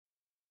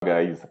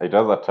Guys, I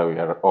trust that we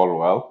are all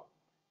well.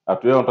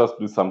 Today I want us to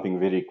do something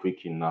very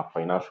quick in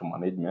financial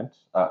management.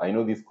 I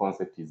know this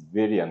concept is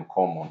very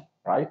uncommon,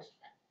 right?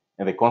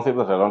 And the concept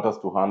that I want us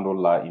to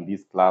handle in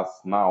this class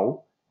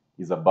now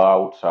is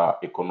about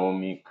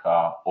economic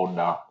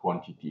order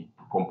quantity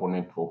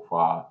component of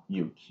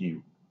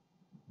EOQ.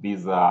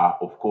 These are,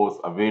 of course,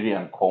 a very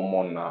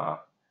uncommon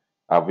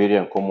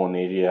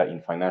area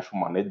in financial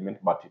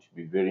management, but it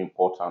will be very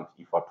important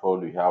if at all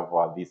we have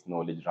this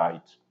knowledge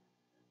right.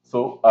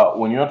 So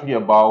when you're talking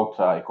about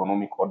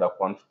economic order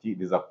quantity,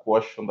 there's a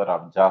question that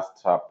I've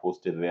just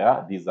posted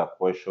there. This is a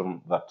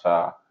question that,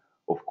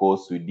 of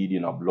course, we did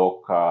in a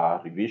block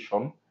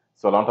revision.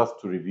 So I want us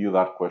to review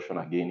that question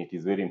again. It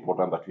is very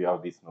important that we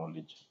have this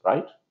knowledge,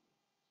 right?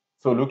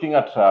 So looking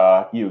at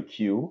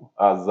EOQ,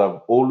 as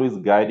I've always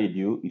guided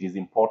you, it is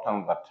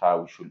important that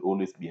we should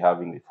always be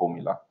having a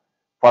formula.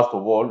 First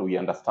of all, we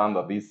understand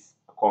that this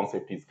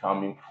concept is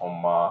coming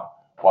from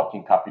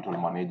working capital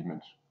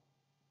management.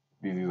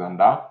 This is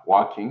under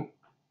working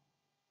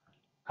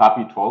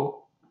capital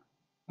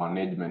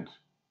management,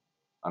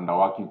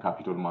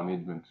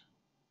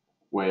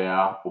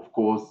 where, of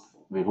course,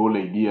 the whole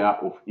idea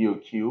of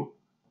EOQ,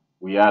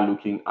 we are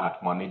looking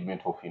at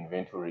management of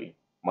inventory.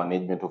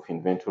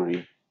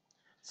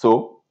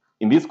 So,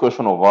 in this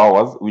question of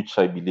ours, which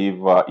I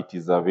believe it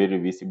is very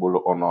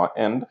visible on our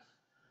end,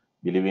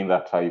 believing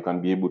that you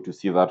can be able to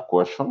see that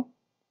question.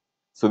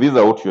 So these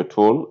are what you're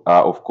told,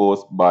 of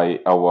course, by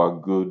our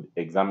good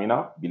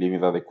examiner,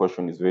 believing that the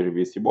question is very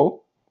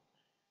visible.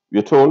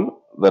 We're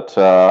told that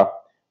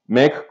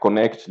Make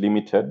Connect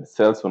Limited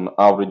sells on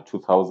average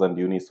 2,000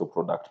 units of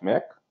product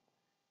Make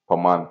per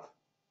month.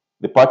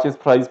 The purchase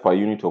price per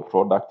unit of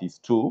product is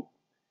 2.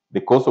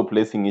 The cost of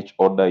placing each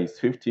order is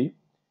 50,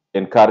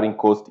 and carrying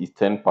cost is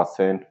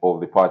 10% of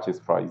the purchase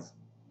price.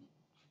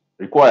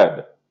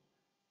 Required.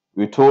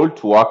 We're told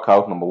to work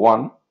out, number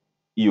 1,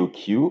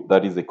 EOQ,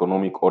 that is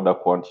economic order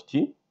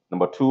quantity.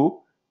 Number 2,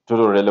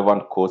 total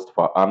relevant cost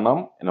per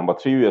annum. And number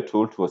 3, we are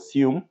told to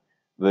assume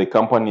that the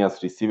company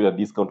has received a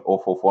discount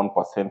off of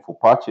 1% for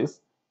purchase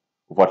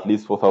of at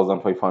least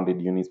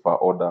 4,500 units per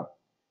order.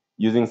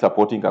 Using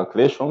supporting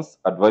calculations,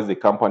 advise the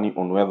company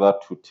on whether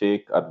to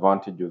take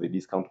advantage of the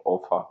discount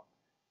offer.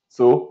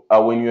 So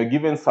when you are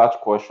given such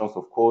questions,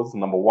 of course,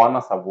 number 1,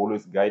 as I've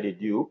always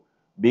guided you,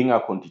 being a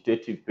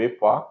quantitative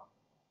paper,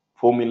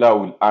 formula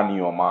will earn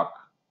your mark.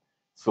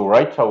 So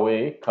right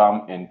away,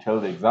 come and tell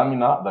the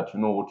examiner that you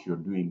know what you're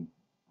doing.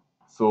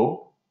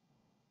 So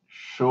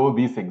show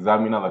this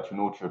examiner that you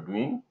know what you're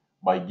doing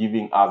by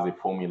giving us a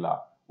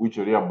formula, which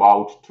is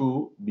about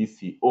 2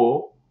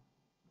 DCO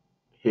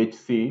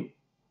HC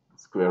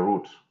square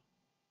root.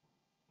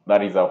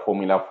 That is our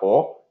formula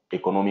for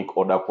economic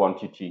order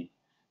quantity.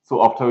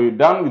 So after we're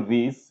done with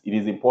this, it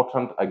is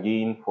important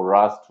again for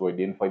us to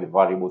identify the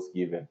variables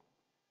given.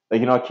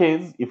 Like in our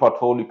case, if at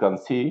all you can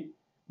see,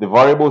 the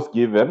variables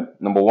given,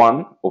 number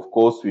 1, of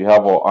course, we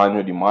have our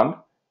annual demand,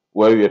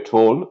 where we are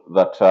told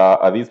that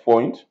at this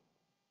point,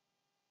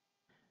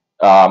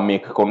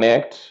 Make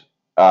Connect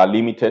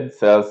Limited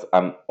sells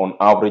on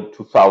average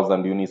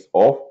 2,000 units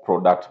of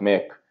product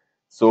Make.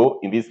 So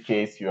in this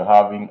case, you're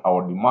having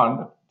our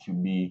demand to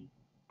be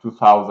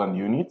 2,000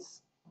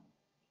 units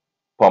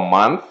per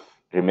month.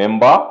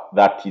 Remember,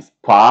 that is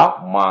per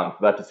month.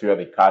 That is where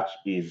the catch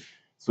is.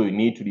 So you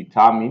need to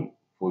determine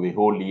for the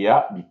whole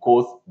year,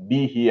 because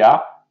D here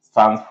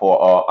stands for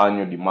our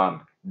annual demand.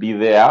 D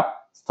there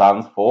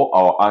stands for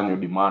our annual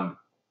demand.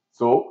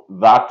 So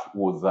that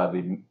was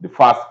the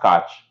first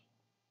catch.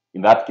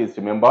 In that case,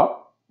 remember,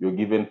 you're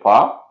given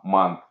per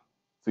month.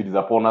 So it is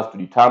upon us to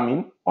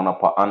determine on a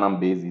per annum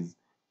basis.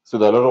 So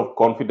there are a lot of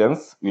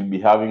confidence we'll be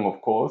having,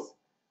 of course,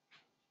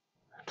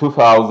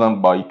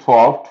 2,000 by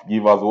 12 to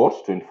give us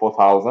what?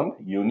 24,000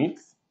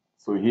 units.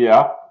 So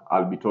here,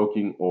 I'll be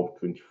talking of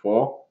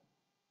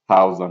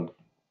 24,000.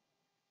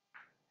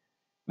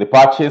 The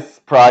purchase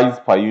price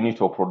per unit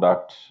of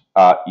product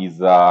is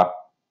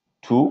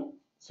 2.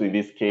 So in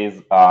this case,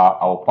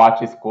 our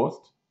purchase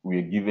cost, we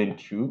are given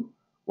 2.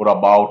 What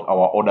about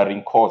our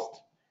ordering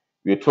cost?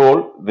 We are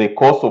told the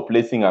cost of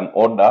placing an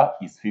order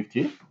is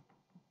 50.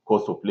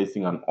 Cost of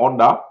placing an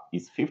order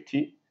is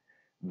 50.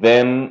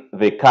 Then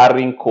the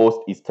carrying cost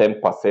is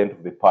 10%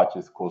 of the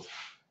purchase cost.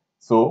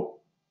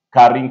 So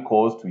carrying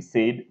cost, we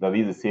said that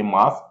is the same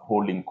as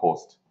holding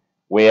cost,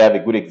 where the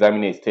good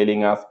examiner is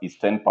telling us is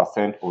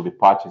 10% of the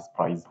purchase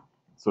price.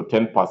 So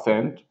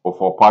 10% of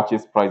our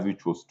purchase price,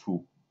 which was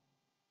 2.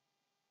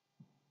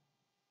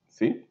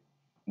 See,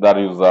 that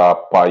is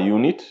per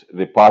unit.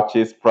 The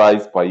purchase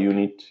price per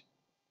unit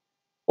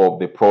of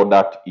the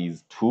product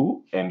is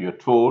 2, and you're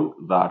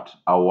told that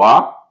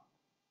our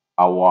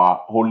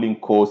holding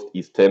cost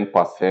is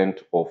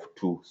 10% of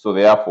 2. So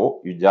therefore,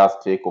 you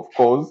just take, of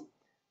course,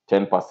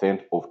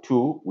 10% of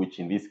 2, which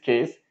in this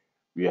case,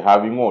 we are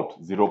having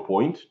what?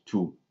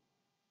 0.2.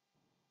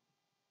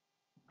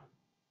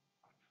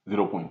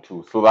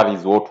 0.2. So that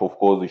is what, of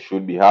course, we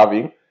should be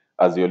having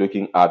as you're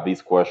looking at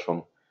this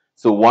question.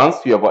 So once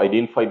you have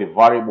identified the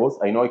variables,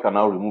 I know I can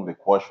now remove the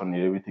question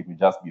and everything will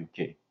just be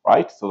okay,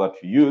 right? So that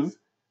you use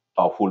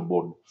our full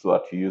board so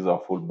that we use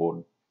our full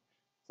board.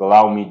 So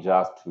allow me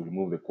just to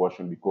remove the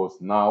question because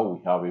now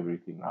we have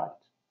everything right.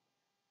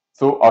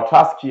 So our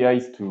task here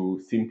is to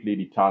simply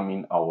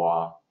determine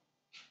our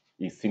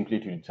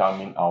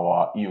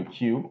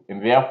EOQ,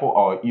 and therefore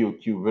our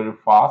EOQ very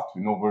fast,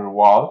 we know very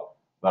well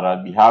that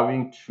I'll be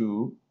having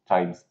 2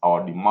 times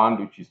our demand,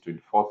 which is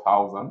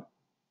 24,000,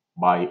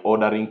 by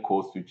ordering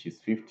cost, which is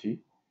 50.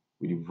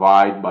 We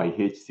divide by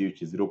HC,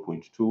 which is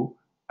 0.2.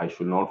 I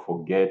should not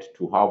forget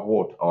to have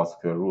what? Our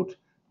square root.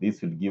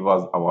 This will give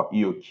us our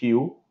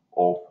EOQ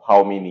of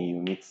how many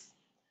units.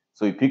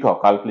 So we pick our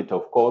calculator,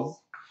 of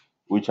course,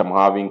 which I'm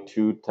having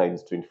 2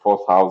 times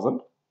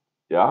 24,000,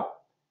 yeah,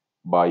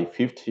 by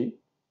 50.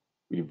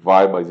 We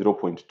divide by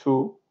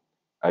 0.2.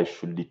 I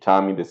should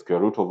determine the square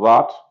root of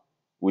that,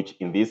 which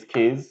in this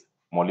case,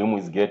 Mwalimu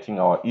is getting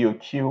our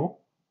EOQ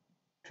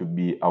to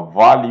be a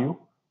value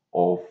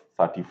of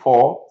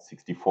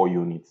 3464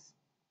 units.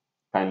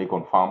 Kindly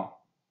confirm.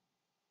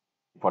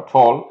 If at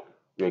all,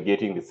 we are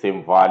getting the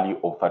same value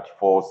of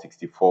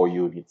 3464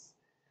 units.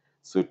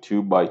 So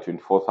 2 by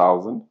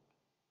 24,000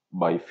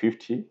 by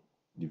 50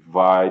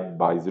 divide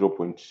by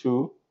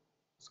 0.2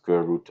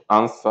 square root.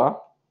 Answer,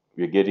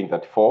 we are getting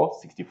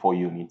 3464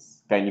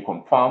 units. Kindly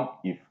confirm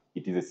if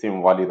it is the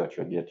same value that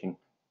you're getting.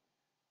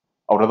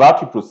 After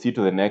that, we proceed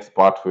to the next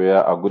part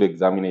where a good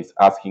examiner is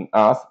asking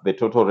us the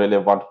total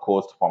relevant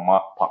cost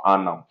per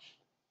annum.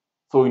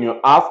 So when you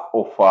ask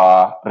of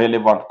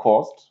relevant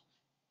cost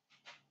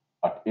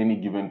at any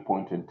given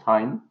point in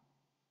time,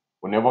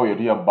 whenever we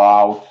read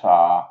about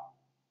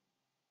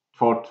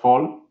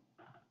total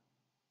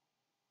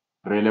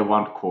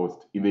relevant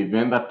cost, in the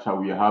event that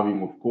we are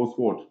having, of course,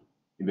 what?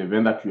 In the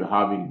event that we are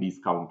having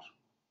discount,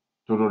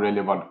 total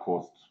relevant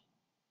cost.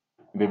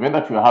 In the event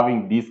that we are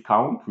having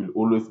discount, we'll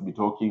always be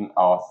talking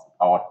our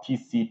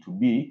TC to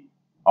be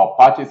our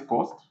purchase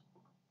cost,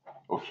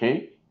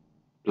 okay,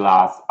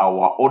 plus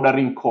our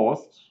ordering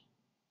cost,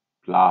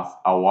 plus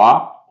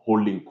our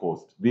holding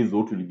cost. This is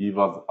what will give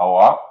us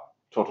our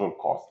total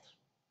cost.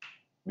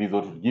 This is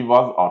what will give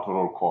us our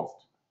total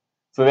cost.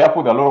 So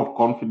therefore, there are a lot of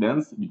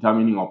confidence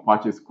determining our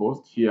purchase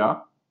cost here.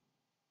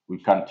 We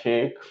can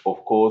take,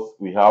 of course,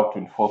 we have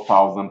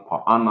 24,000 per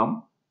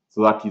annum.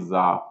 So that is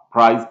a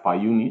price per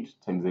unit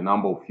times the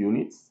number of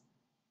units.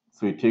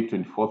 So we take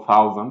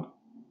 24,000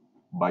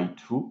 by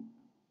 2.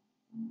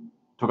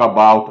 Talk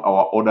about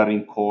our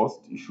ordering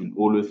cost. You should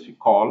always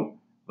recall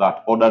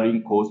that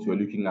ordering cost, you're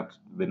looking at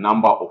the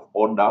number of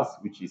orders,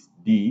 which is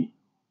D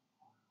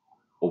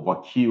over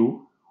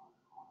Q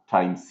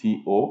times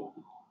CO.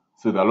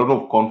 So there's a lot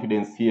of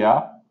confidence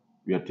here.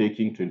 We are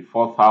taking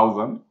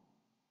 24,000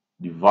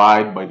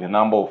 divided by the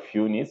number of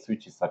units,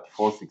 which is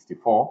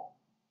 3464,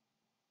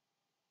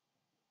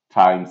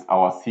 times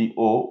our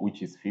CO,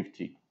 which is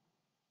 50.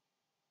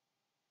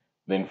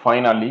 Then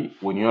finally,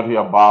 when you're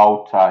here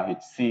about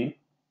HC,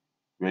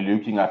 we're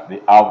looking at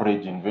the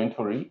average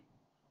inventory,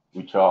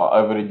 which our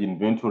average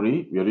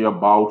inventory, we're here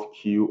about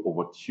Q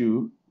over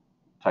 2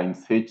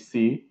 times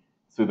HC.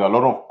 So there's a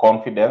lot of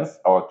confidence.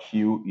 Our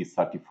Q is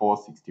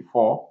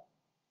 3464.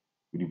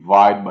 We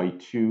divide by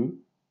 2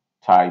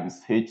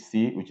 times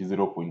HC, which is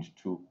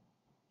 0.2.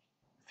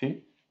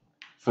 See?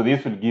 So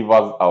this will give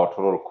us our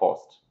total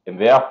cost. And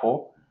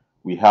therefore,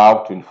 we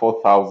have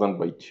 24,000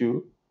 by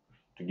 2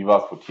 to give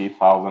us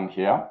 48,000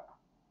 here.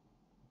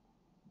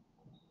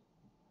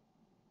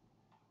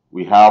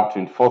 We have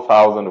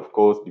 24,000, of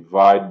course,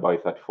 divided by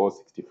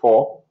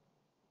 3464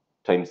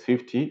 times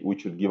 50,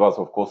 which would give us,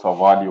 of course, a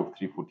value of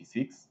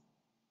 346.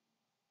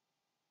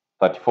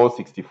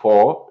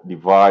 3464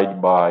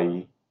 divided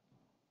by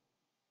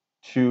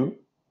 2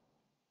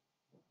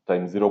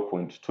 times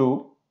 0.2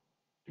 to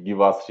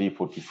give us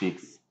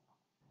 346.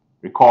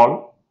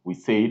 Recall, we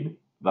said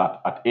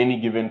that at any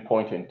given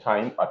point in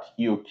time at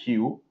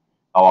EOQ,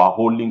 our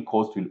holding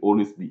cost will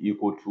always be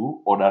equal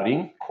to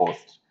ordering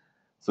cost.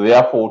 So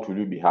therefore, what will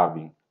we be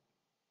having?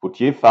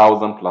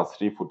 48,000 plus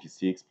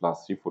 346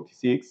 plus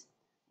 346,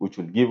 which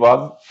will give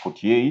us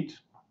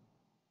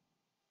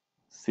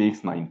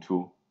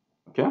 48,692.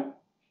 Okay?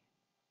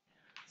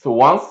 So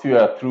once we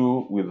are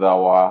through with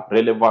our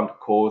relevant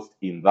cost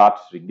in that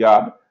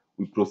regard,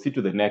 we proceed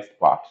to the next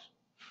part.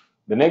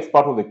 The next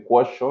part of the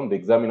question, the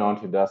examiner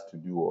wanted us to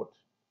do what?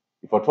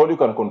 If at all you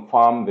can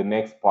confirm the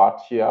next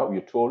part here,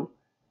 we're told,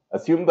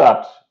 assume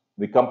that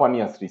the company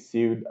has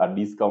received a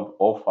discount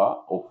offer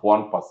of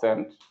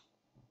 1%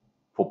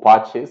 for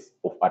purchase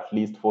of at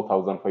least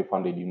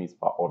 4,500 units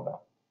per order.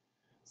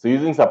 So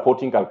using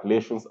supporting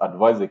calculations,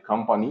 advise the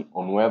company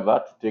on whether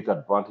to take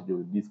advantage of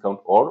the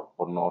discount or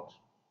not.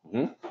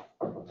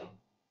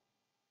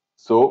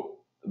 So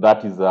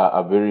that is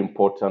a very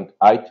important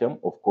item,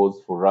 of course,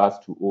 for us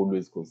to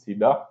always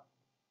consider.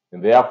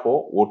 And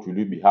therefore, what will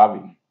we be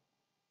having?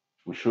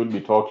 We should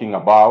be talking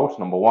about,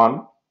 number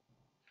one,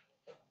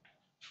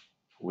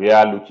 we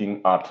are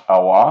looking at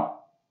our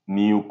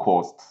new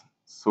cost.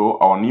 So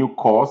our new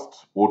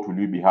cost, what will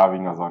we be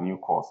having as our new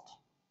cost?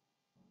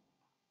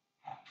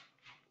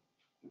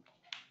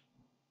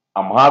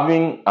 I'm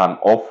having an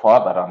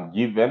offer that I'm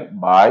given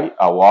by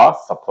our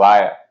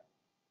supplier.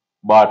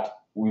 but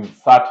with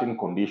certain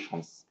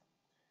conditions.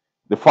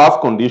 The first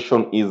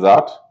condition is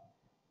that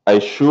I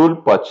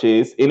should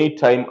purchase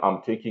anytime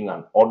I'm taking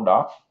an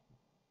order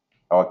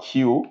or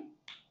queue.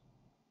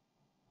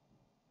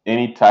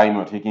 Anytime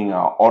you're taking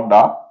an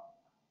order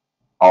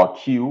or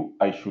queue,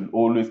 I should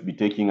always be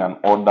taking an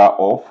order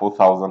of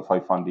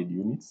 4,500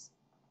 units.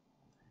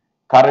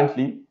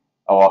 Currently,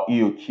 our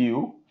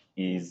EOQ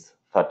is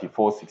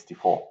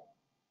 3464.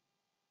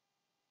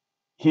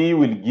 He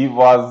will give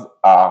us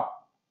a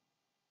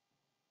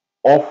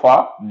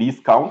offer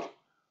discount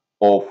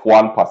of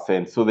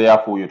 1%. So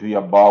therefore, you're talking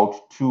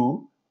about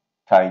 2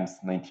 times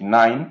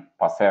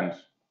 99%.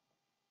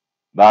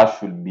 That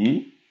should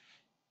be,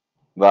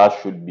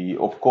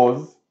 of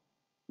course,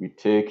 we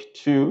take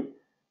 2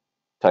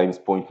 times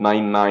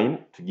 0.99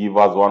 to give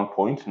us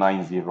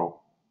 1.90.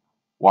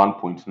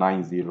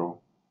 1.90.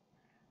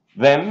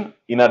 Then,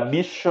 in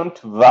addition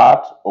to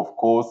that, of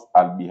course,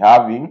 I'll be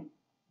having,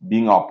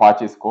 being our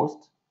purchase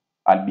cost,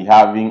 I'll be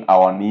having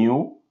our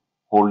new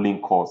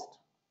holding cost.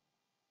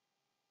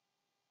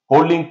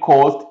 Holding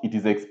cost, it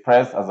is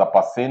expressed as a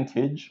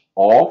percentage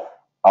of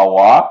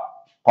our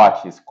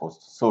purchase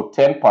cost. So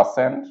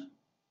 10%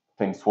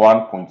 times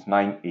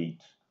 1.98,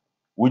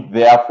 which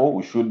therefore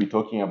we should be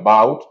talking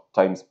about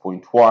times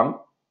 0.1,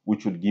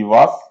 which would give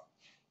us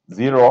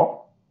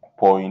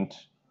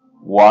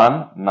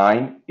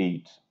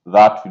 0.198.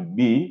 That will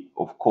be,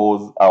 of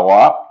course,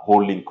 our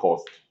holding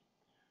cost.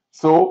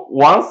 So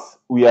once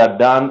we are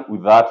done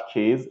with that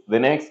case, the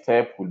next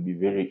step will be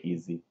very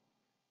easy.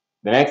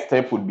 The next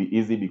step would be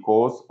easy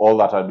because all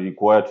that I'll be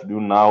required to do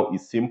now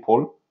is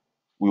simple.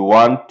 We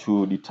want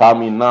to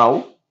determine,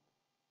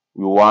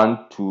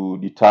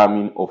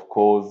 of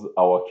course,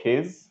 our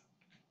case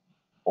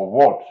of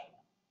what?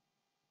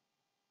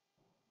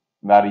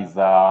 That is,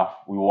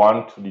 we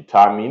want to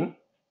determine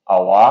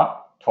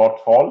our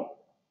total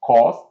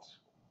cost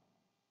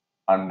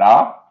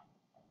under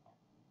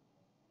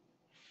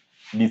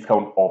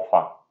discount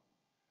offer.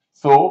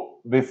 So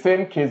the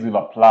same case will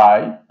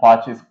apply: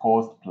 purchase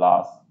cost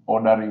plus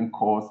ordering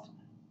cost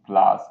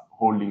plus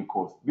holding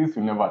cost. This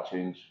will never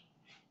change.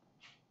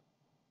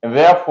 And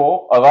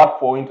therefore, at that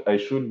point, I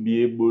should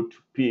be able to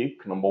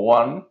pick, number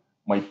one,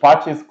 my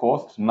purchase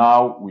cost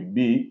now will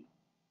be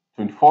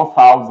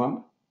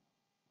 24,000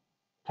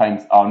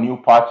 times our new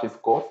purchase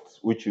cost,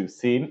 which you've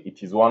seen,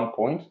 it is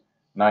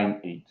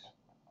 1.98.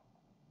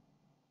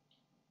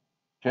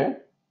 Okay.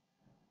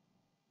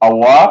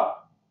 Our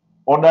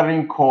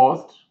ordering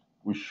cost,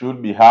 we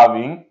should be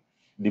having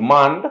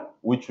demand,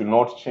 which will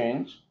not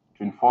change,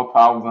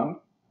 24,000.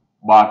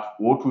 But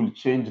what will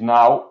change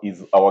now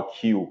is our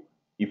queue.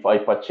 If I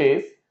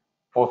purchase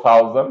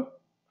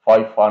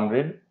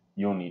 4,500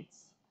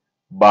 units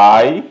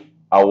by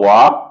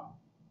our,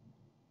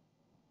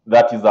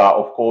 that is,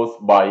 of course,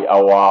 by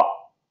our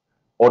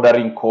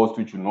ordering cost,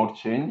 which will not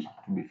change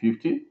to be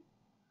 50.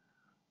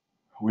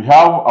 We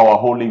have our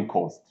holding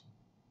cost.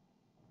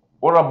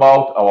 What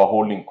about our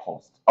holding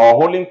cost? Our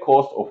holding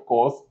cost, of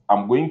course,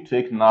 I'm going to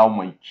take now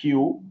my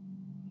Q,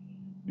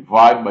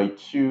 divide by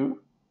 2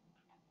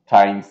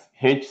 times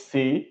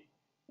HC,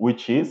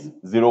 which is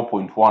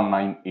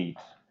 0.198.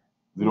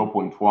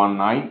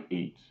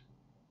 0.198.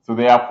 So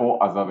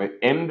therefore, as at the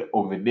end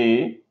of the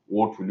day,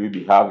 what will we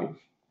be having?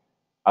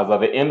 As at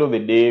the end of the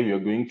day, we are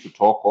going to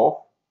talk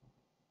of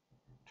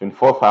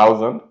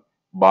 24,000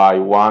 by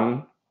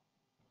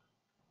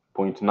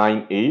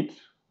 1.98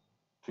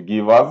 to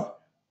give us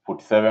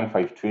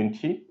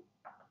 47,520.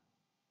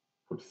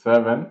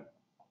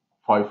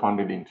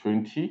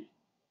 47,520.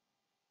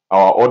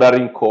 Our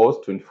ordering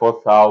cost,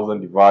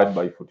 24,000 divided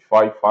by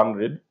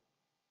 4,500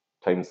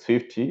 times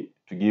 50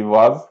 to give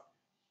us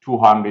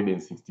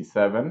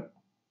 267.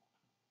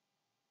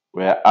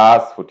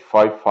 Whereas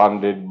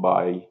 4,500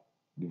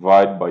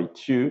 divided by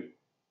 2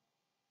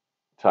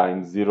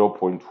 times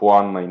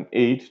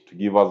 0.198 to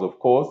give us, of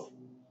course,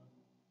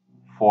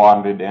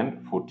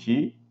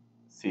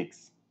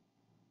 446.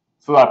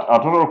 So that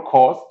our total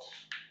cost,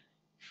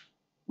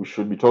 we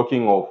should be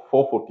talking of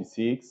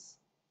 446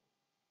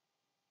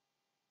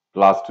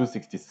 plus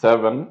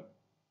 267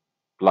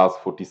 plus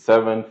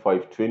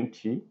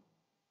 47,520,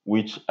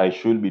 which I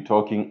should be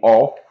talking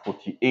of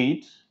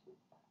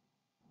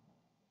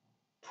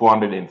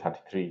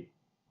 48,233.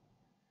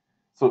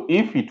 So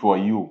if it were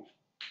you,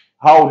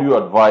 how would you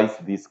advise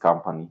this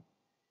company?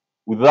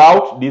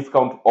 Without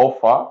discount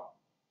offer,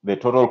 the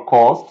total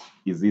cost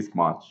is this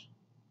much.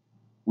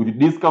 With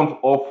discount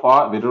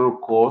offer, the total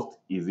cost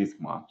is this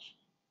much.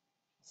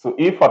 So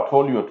if I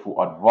told you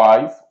to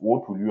advise,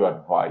 what will you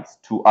advise?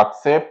 To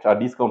accept a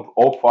discount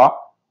offer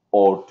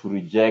or to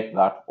reject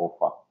that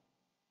offer?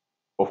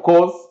 Of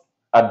course,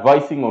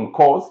 advising on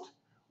cost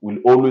will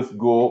always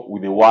go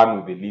with the one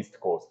with the least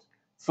cost.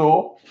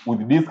 So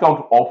with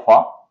discount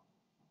offer,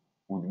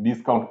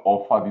 these are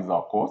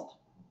our cost.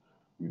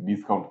 With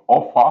discount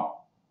offer,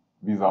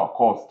 these are our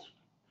cost.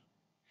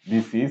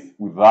 This is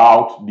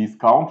without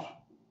discount,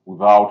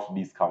 without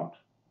discount.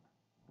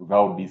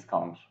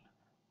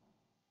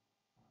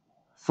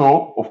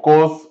 So, of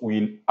course,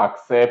 we'll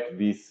accept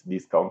this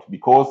discount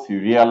because you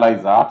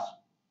realize that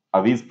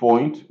at this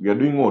point, we are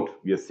doing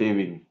what? We are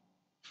saving.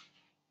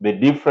 The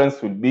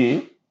difference will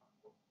be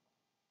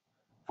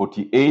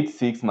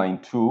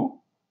 48,692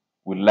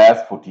 will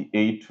less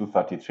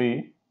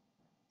 48,233,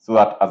 so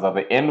that as at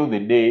the end of the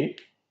day,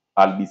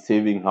 I'll be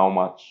saving how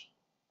much?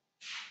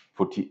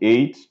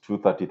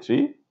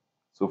 48,233.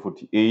 So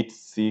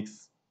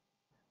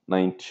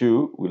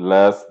 48,692 will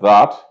less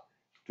that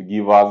to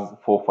give us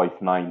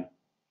 459.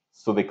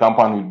 So the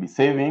company will be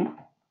saving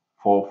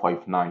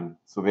 459.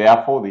 So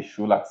therefore, they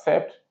should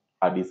accept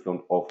a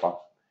discount offer.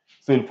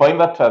 So you'll find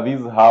that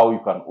this is how you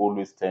can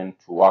always tend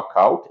to work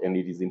out, and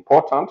it is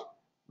important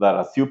that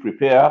as you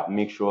prepare,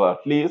 make sure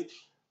that at least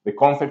the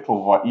concept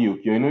of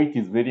EOQ, you know, it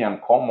is very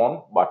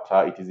uncommon, but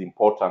it is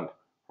important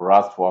for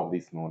us to have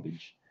this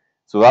knowledge.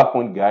 So at that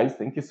point, guys,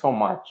 thank you so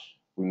much.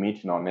 We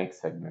meet in our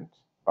next segment.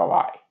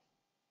 Bye-bye.